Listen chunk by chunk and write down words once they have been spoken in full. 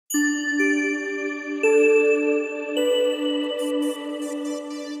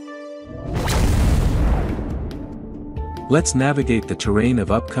Let's navigate the terrain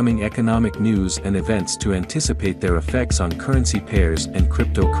of upcoming economic news and events to anticipate their effects on currency pairs and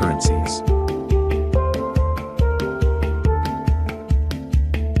cryptocurrencies.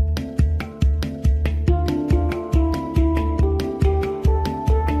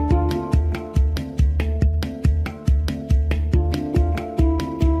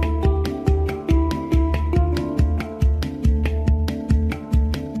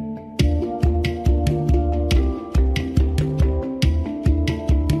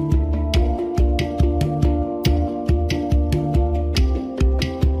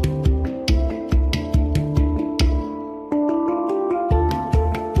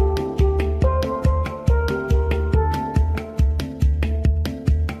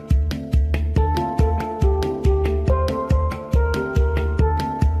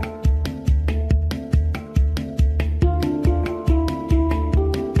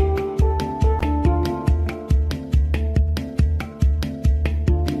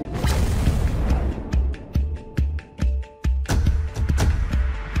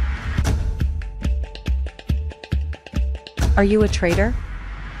 Are you a trader?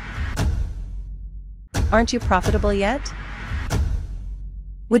 Aren't you profitable yet?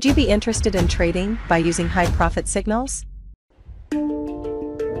 Would you be interested in trading by using high profit signals?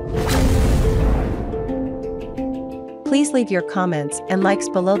 Please leave your comments and likes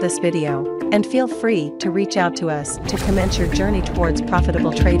below this video, and feel free to reach out to us to commence your journey towards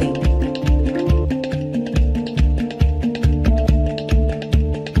profitable trading.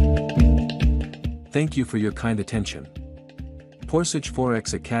 Thank you for your kind attention. USD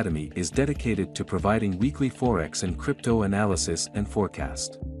Forex Academy is dedicated to providing weekly Forex and crypto analysis and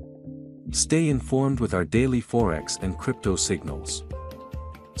forecast. Stay informed with our daily Forex and crypto signals.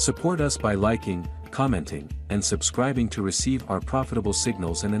 Support us by liking, commenting, and subscribing to receive our profitable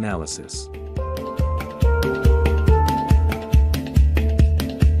signals and analysis.